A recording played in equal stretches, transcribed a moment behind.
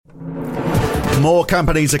More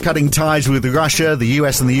companies are cutting ties with Russia. The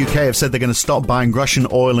US and the UK have said they're going to stop buying Russian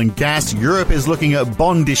oil and gas. Europe is looking at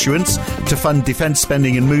bond issuance to fund defence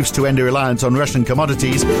spending and moves to end a reliance on Russian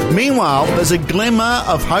commodities. Meanwhile, there's a glimmer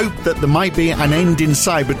of hope that there might be an end in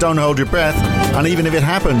sight, but don't hold your breath. And even if it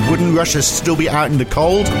happened, wouldn't Russia still be out in the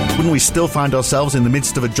cold? Wouldn't we still find ourselves in the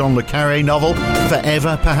midst of a John le Carré novel?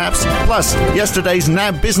 Forever, perhaps? Plus, yesterday's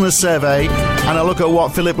NAB business survey and a look at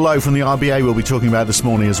what Philip Lowe from the RBA will be talking about this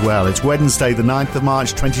morning as well. It's Wednesday, the 9th of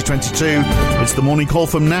March 2022. It's the morning call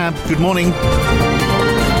from NAB. Good morning.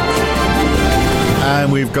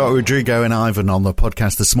 And we've got Rodrigo and Ivan on the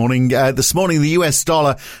podcast this morning. This morning, the US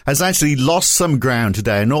dollar has actually lost some ground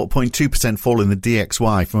today, a 0.2% fall in the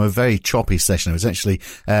DXY from a very choppy session. It was actually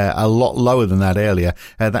a lot lower than that earlier.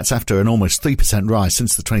 That's after an almost 3% rise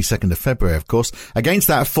since the 22nd of February, of course. Against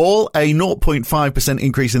that fall, a 0.5%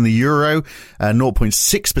 increase in the euro, a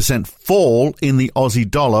 0.6% fall in the Aussie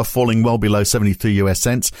dollar, falling well below 73 US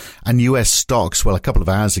cents. And US stocks, well, a couple of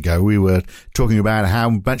hours ago, we were talking about how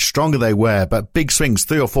much stronger they were, but big swings,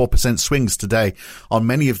 3 or 4% swings today on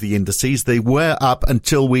many of the indices. They were up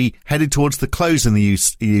until we headed towards the close in the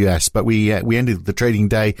US, but we ended the trading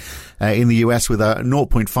day in the US with a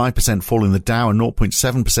 0.5% fall in the Dow, a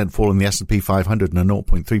 0.7% fall in the S&P 500, and a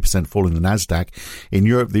 0.3% fall in the Nasdaq. In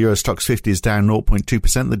Europe, the Euro Stoxx 50 is down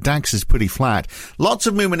 0.2%. The DAX is pretty flat. Lots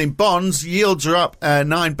of movement in bonds. Yields are up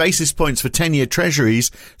 9 basis points for 10-year treasuries,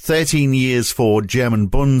 13 years for German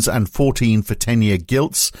bunds, and 14 for 10-year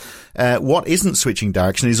gilts. What isn't switching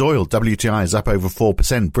direction is oil. WTI is up over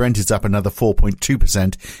 4%. Brent is up another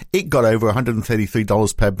 4.2%. It got over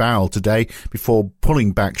 $133 per barrel today before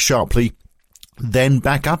pulling back sharply, then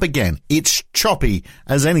back up again. It's choppy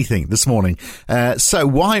as anything this morning. So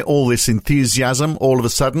why all this enthusiasm all of a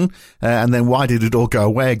sudden? And then why did it all go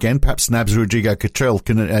away again? Perhaps NAB's Rodrigo Catril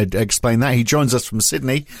can explain that. He joins us from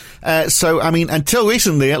Sydney. Until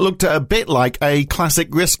recently, it looked a bit like a classic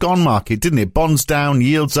risk-on market, didn't it? Bonds down,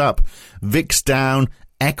 yields up, VIX down,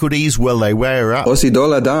 equities, well, they were up. Aussie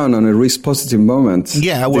dollar down on a risk-positive moment.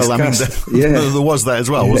 Yeah, well, there was that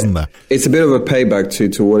as well, wasn't there? It's a bit of a payback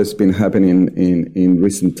to what has been happening in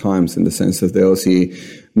recent times, in the sense of the Aussie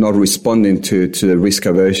not responding to the risk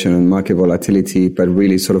aversion and market volatility, but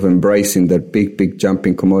really sort of embracing that big jump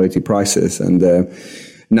in commodity prices. And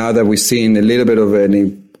now that we're seeing a little bit of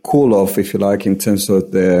a cool-off, if you like, in terms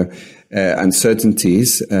of the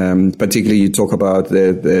uncertainties, particularly you talk about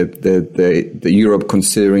the Europe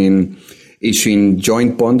considering issuing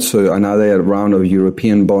joint bonds, so another round of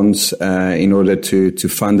European bonds in order to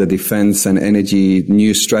fund the defense and energy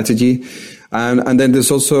new strategy. And then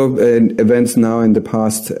there's also events now in the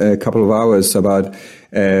past couple of hours about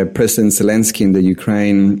President Zelensky in the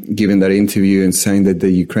Ukraine giving that interview and saying that the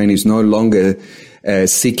Ukraine is no longer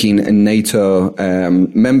seeking a NATO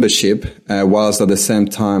membership, whilst at the same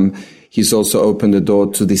time he's also opened the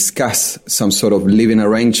door to discuss some sort of living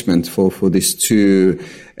arrangement for these two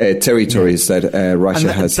territories that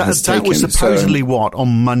Russia has taken. That was supposedly what,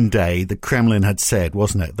 on Monday, the Kremlin had said,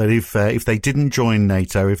 wasn't it? That if they didn't join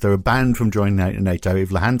NATO, if they were banned from joining NATO, if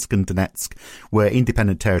Luhansk and Donetsk were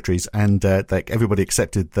independent territories and that everybody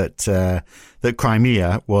accepted that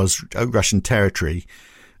Crimea was Russian territory,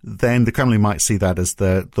 then the Kremlin might see that as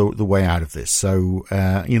the way out of this. So,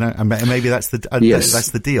 maybe that's that's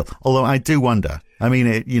the deal. Although I do wonder, can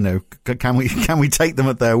we take them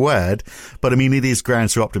at their word? But it is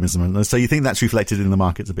grounds for optimism. And so you think that's reflected in the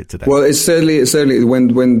markets a bit today? Well, it's certainly when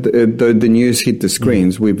the news hit the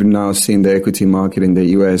screens, we've now seen the equity market in the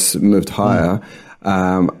US moved higher.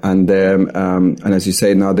 And as you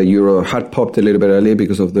say, now the euro had popped a little bit earlier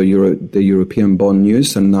because of the European bond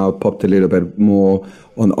news, and now popped a little bit more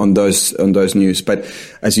on those news. But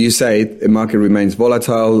as you say, the market remains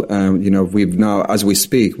volatile. We've now, as we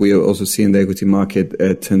speak, we are also seeing the equity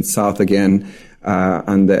market turn south again.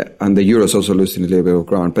 And the euro is also losing a little bit of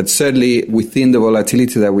ground. But certainly within the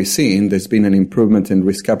volatility that we're seeing, there's been an improvement in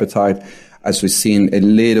risk appetite, as we've seen a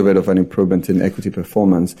little bit of an improvement in equity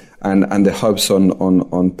performance and the hopes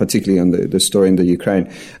on particularly on the story in the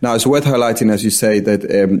Ukraine. Now, it's worth highlighting, as you say,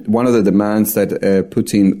 that one of the demands that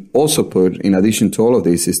Putin also put, in addition to all of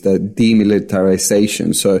this, is the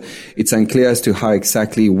demilitarization. So it's unclear as to how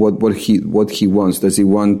exactly what he wants. Does he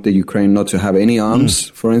want the Ukraine not to have any arms,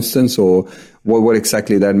 for instance, or what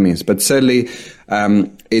exactly that means? But certainly,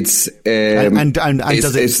 It's there's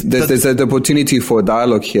the opportunity for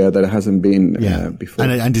dialogue here that hasn't been before.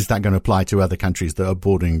 And is that going to apply to other countries that are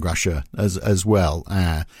bordering Russia as well?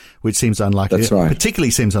 Which seems unlikely. That's right.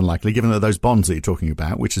 Particularly seems unlikely given that those bonds that you're talking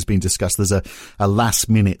about, which has been discussed. There's a last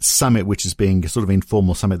minute summit, which is being sort of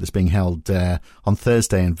informal summit that's being held on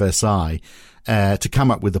Thursday in Versailles. To come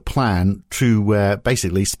up with a plan to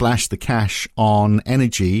basically splash the cash on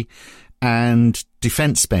energy and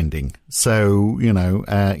defence spending. So,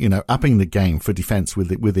 upping the game for defence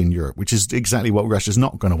within Europe, which is exactly what Russia's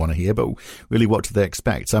not going to want to hear, but really what do they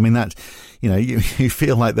expect? I mean, that, you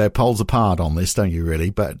feel like they're poles apart on this, don't you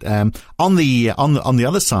really? But, on the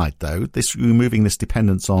other side though, this removing this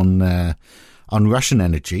dependence on Russian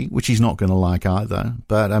energy, which he's not going to like either.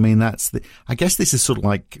 But I mean, I guess this is sort of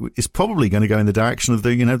like, it's probably going to go in the direction of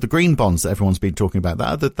the green bonds that everyone's been talking about.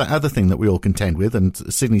 That other thing that we all contend with and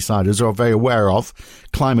Sydney siders are very aware of,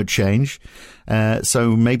 climate change.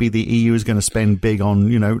 So maybe the EU is going to spend big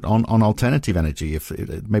on alternative energy. If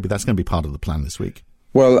maybe that's going to be part of the plan this week.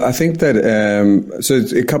 Well, I think that, so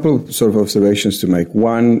it's a couple of sort of observations to make.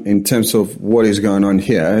 One, in terms of what is going on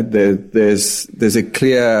here, there's a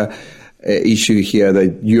clear issue here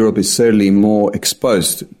that Europe is certainly more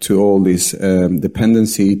exposed to all this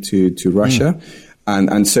dependency to Russia,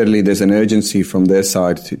 and certainly there's an urgency from their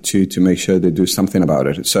side to make sure they do something about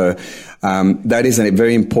it. So that is a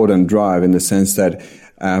very important drive in the sense that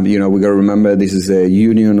we got to remember this is a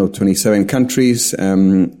union of 27 countries.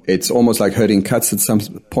 It's almost like herding cats at some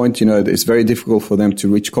point. It's very difficult for them to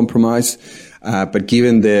reach compromise, but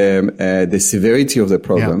given the severity of the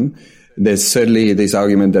problem. Yeah. There's certainly this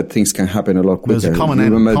argument that things can happen a lot quicker. There's a common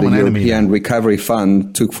Remember, common the enemy European Recovery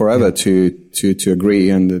Fund took forever to agree,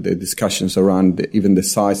 and the discussions around even the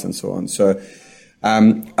size and so on. So,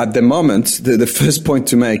 at the moment, the first point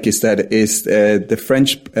to make is that the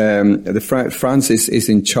French, France is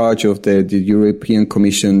in charge of the European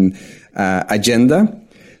Commission agenda,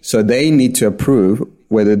 so they need to approve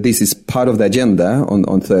whether this is part of the agenda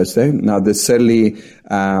on Thursday. Now, there's certainly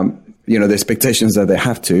the expectations that they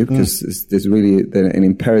have to, because there's really an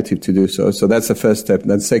imperative to do so. So that's the first step.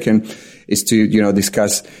 Then second is to,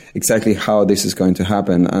 discuss exactly how this is going to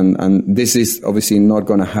happen. And this is obviously not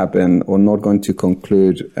going to happen or not going to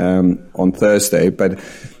conclude, on Thursday, but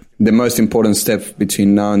the most important step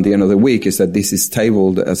between now and the end of the week is that this is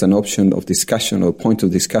tabled as an option of discussion or point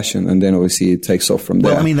of discussion, and then obviously it takes off from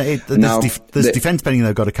there. Well, I mean, there's defence spending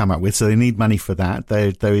they've got to come up with, so they need money for that.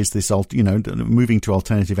 There is this, moving to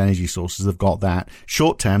alternative energy sources. They've got that.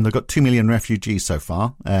 Short term, they've got 2 million refugees so far,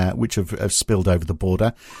 which have spilled over the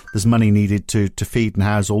border. There's money needed to feed and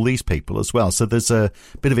house all these people as well. So there's a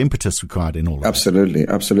bit of impetus required in all of Absolutely.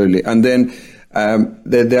 And then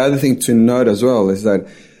the other thing to note as well is that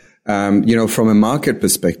from a market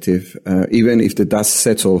perspective, even if the dust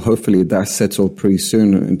settle, hopefully it does settle pretty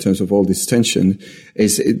soon in terms of all this tension, a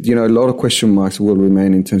lot of question marks will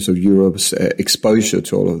remain in terms of Europe's exposure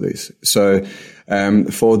to all of this. So,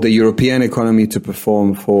 for the European economy to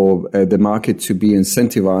perform, for the market to be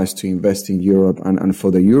incentivized to invest in Europe and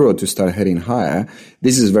for the euro to start heading higher,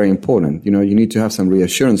 this is very important. You need to have some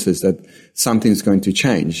reassurances that something's going to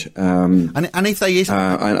change. And if they is,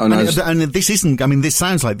 and this isn't, I mean, this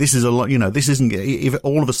sounds like this is a lot, this isn't, if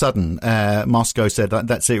all of a sudden, Moscow said,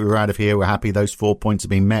 that's it, we're out of here, we're happy, those 4 points have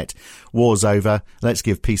been met, war's over, let's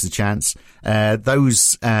give peace a chance.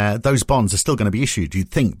 Those bonds are still going to be issued,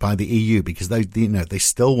 you'd think, by the EU, because they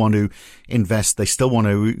still want to invest, they still want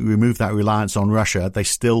to remove that reliance on Russia, they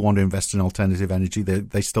still want to invest in alternative energy,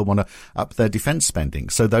 they still want to up their defence spending.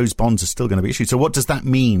 So those bonds are still going to be issued. So what does that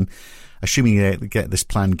mean, assuming they get this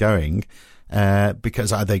plan going?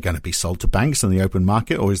 Because are they going to be sold to banks in the open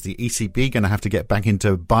market, or is the ECB going to have to get back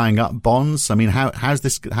into buying up bonds? I mean,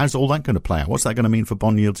 how's all that going to play out? What's that going to mean for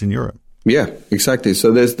bond yields in Europe? Yeah, exactly.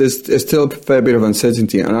 So there's still a fair bit of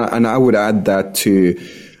uncertainty, and I would add that to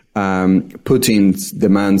Putin's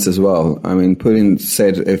demands as well. I mean, Putin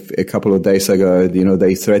said a couple of days ago,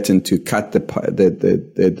 they threatened to cut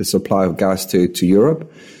the supply of gas to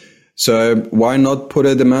Europe. So why not put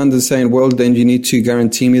a demand and saying, well, then you need to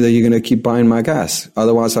guarantee me that you're going to keep buying my gas.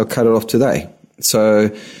 Otherwise, I'll cut it off today. So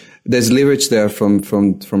there's leverage there from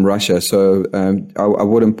Russia. So I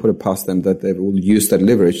wouldn't put it past them that they will use that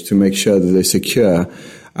leverage to make sure that they secure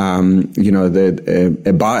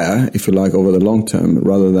a buyer, if you like, over the long term,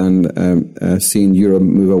 rather than seeing Europe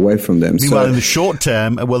move away from them. Meanwhile, in the short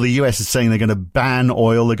term, the US is saying they're going to ban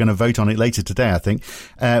oil. They're going to vote on it later today, I think.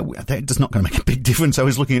 It's not going to make a big difference. I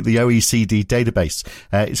was looking at the OECD database.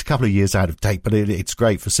 It's a couple of years out of date, but it's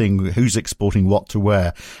great for seeing who's exporting what to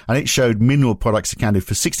where. And it showed mineral products accounted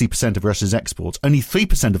for 60% of Russia's exports. Only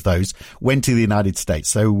 3% of those went to the United States.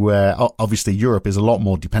 So obviously Europe is a lot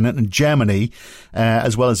more dependent. And Germany,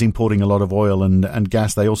 as well as importing a lot of oil and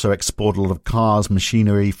gas, they also export a lot of cars,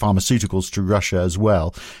 machinery, pharmaceuticals to Russia as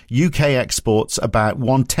well. UK exports about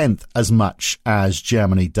 1/10 as much as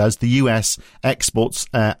Germany does. The US exports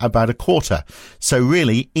about a quarter. So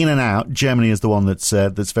really, in and out, Germany is the one that's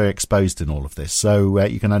very exposed in all of this. So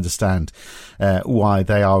you can understand why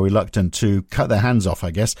they are reluctant to cut their hands off,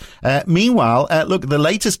 I guess. Meanwhile, look, the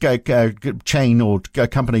latest chain or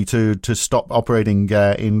company to stop operating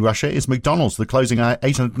in Russia is McDonald's. They're closing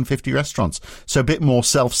 850 restaurants. So a bit more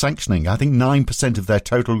self-sanctioning. I think 9% of their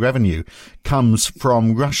total revenue comes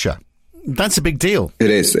from Russia. That's a big deal.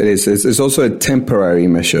 It is. It's also a temporary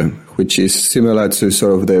measure, which is similar to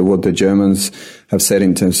sort of what the Germans have said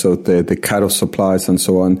in terms of the cut of supplies and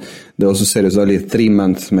so on. They also said it's only a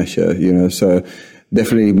 3-month measure, so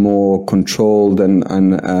definitely more controlled and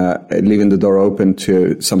leaving the door open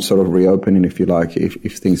to some sort of reopening, if you like,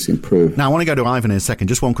 if things improve. Now, I want to go to Ivan in a second.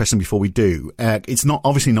 Just one question before we do. It's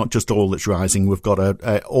obviously not just oil that's rising. We've got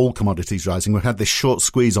all commodities rising. We've had this short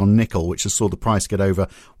squeeze on nickel, which has saw the price get over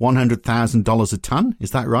 $100,000 a ton.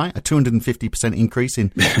 Is that right? A 250% increase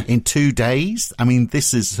in 2 days. I mean,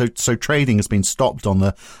 this is so trading has been stopped on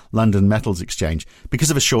the London Metals Exchange because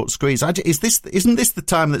of a short squeeze. Isn't this the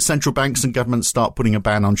time that central banks and governments start putting a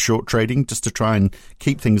ban on short trading just to try and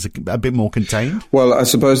keep things a bit more contained? Well, I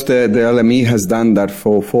suppose the LME has done that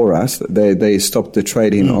for us. They stopped the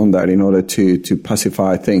trading on that in order to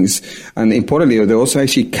pacify things. And importantly, they also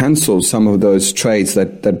actually cancelled some of those trades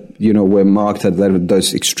that were marked at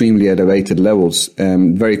those extremely elevated levels.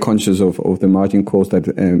 Very conscious of the margin calls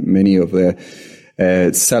that many of the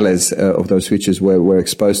sellers of those futures were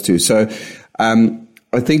exposed to. So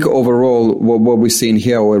I think overall, what we're seeing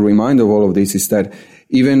here, or a reminder of all of this, is that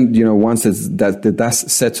even, once the dust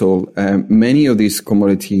settle, many of these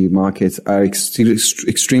commodity markets are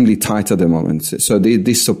extremely tight at the moment. So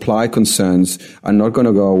these supply concerns are not going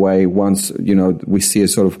to go away once, we see a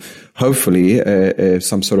sort of, hopefully,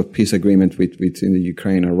 some sort of peace agreement between the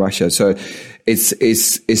Ukraine and Russia. So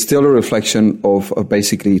it's still a reflection of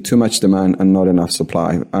basically too much demand and not enough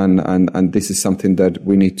supply. And this is something that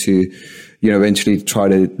we need to, eventually try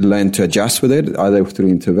to learn to adjust with it, either through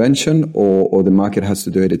intervention or the market has to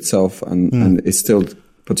do it itself. And it's still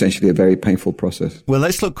potentially a very painful process. Well,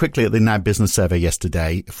 let's look quickly at the NAB Business Survey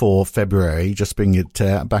yesterday for February, just bring it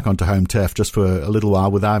back onto home turf just for a little while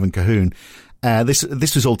with Ivan Colquhoun.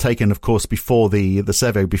 This was all taken, of course, before the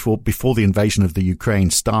survey, before the invasion of the Ukraine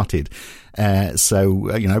started. So,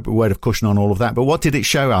 a word of caution on all of that. But what did it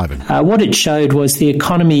show, Ivan? What it showed was the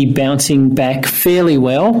economy bouncing back fairly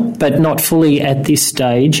well, but not fully at this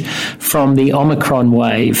stage from the Omicron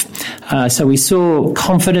wave. So we saw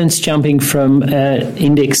confidence jumping from an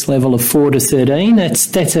index level of 4 to 13.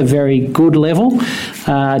 That's a very good level.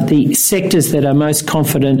 The sectors that are most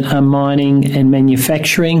confident are mining and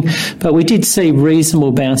manufacturing, but we did see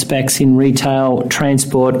reasonable bounce backs in retail,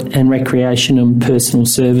 transport and recreation and personal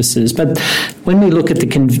services. But when we look at the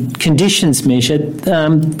conditions measured,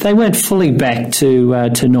 they weren't fully back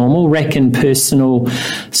to normal. Rec and personal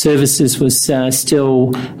services was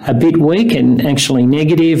still a bit weak and actually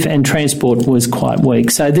negative, and transport was quite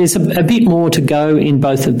weak. So there's a bit more to go in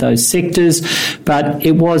both of those sectors, but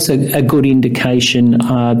it was a good indication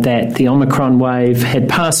that the Omicron wave had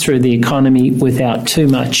passed through the economy without too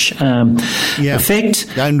much effect.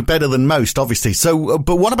 And better than most, obviously. So,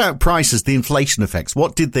 but what about prices, the inflation effects?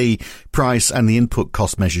 What did the price and the input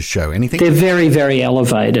cost measures show? Anything? They're very, very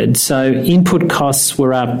elevated. So input costs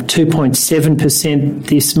were up 2.7%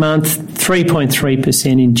 this month,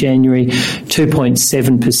 3.3% in January,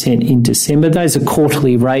 2.7% in December. Those are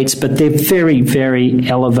quarterly rates, but they're very, very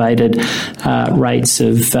elevated rates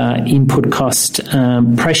of input cost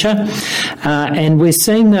pressure. And we're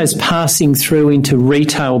seeing those passing through into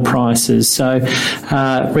retail prices. So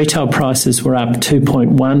retail prices were up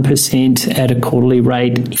 2.1% at a quarterly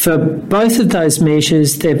rate. For both of those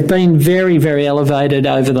measures, they've been very, very elevated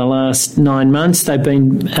over the last 9 months. They've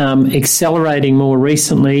been accelerating more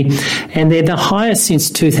recently, and they're the highest since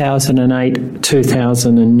 2008,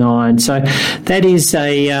 2009. So that is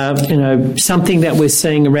something that we're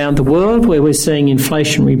seeing around the world, where we're seeing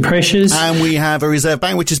inflationary pressures. And we have a Reserve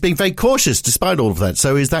Bank which is being very cautious despite all of that.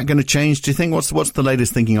 So is that going to change, do you think? What's the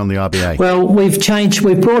latest thinking on the RBA? Well,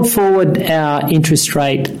 we've brought forward our interest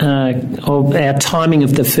rate, or our timing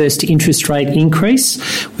of the first interest rate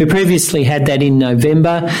increase. We previously had that in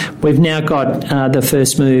November. We've now got the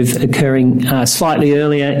first move occurring slightly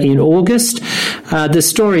earlier in August. The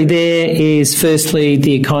story there is, firstly,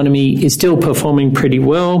 the economy is still performing pretty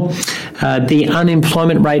well. The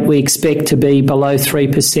unemployment rate we expect to be below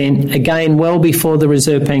 3%, again, well before the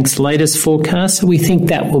Reserve Bank's latest forecast. So we think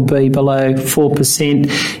that will be below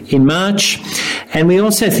 4% in March. And we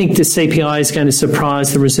also think the CPI is going to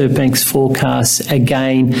surprise the Reserve Bank's forecasts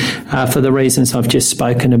again for the reasons I've just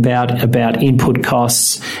spoken about input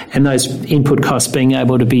costs, and those input costs being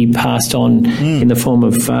able to be passed on in the form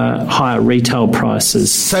of higher retail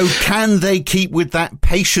prices. So can they keep with that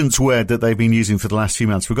patience word that they've been using for the last few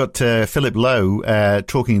months? We've got Philip Lowe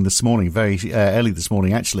talking this morning, very early this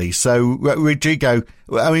morning actually. So Rodrigo,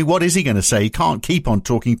 I mean, what is he going to say? He can't keep on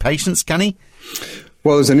talking patience, can he?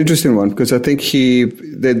 Well, it's an interesting one because I think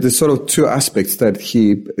there's sort of two aspects that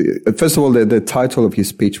first of all, the title of his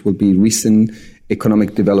speech will be Recent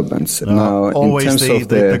Economic Developments. Now, always in terms of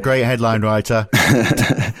the great headline writer.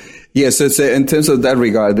 Yes, so in terms of that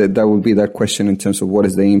regard, that would be that question in terms of what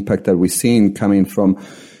is the impact that we're seeing coming from,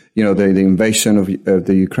 the invasion of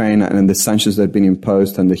the Ukraine and the sanctions that have been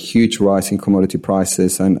imposed and the huge rise in commodity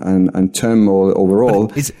prices and turmoil overall.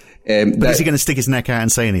 But is he going to stick his neck out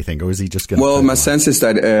and say anything, or is he just going to... Well, my sense is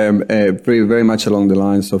that very, very much along the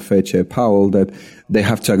lines of Chair Powell, that they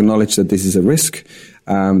have to acknowledge that this is a risk,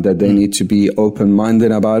 that they need to be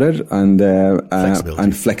open-minded about it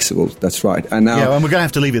and flexible. That's right. And now, and we're going to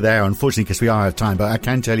have to leave it there, unfortunately, because we are out of time. But I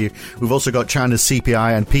can tell you, we've also got China's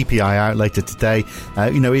CPI and PPI out later today.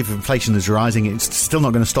 If inflation is rising, it's still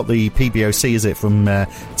not going to stop the PBOC, is it, from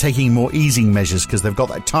taking more easing measures, because they've got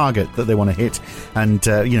that target that they want to hit. And,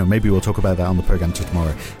 maybe we'll talk about that on the programme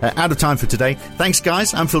tomorrow. Out of time for today. Thanks,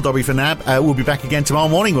 guys. I'm Phil Dobby for NAB. We'll be back again tomorrow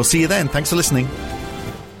morning. We'll see you then. Thanks for listening.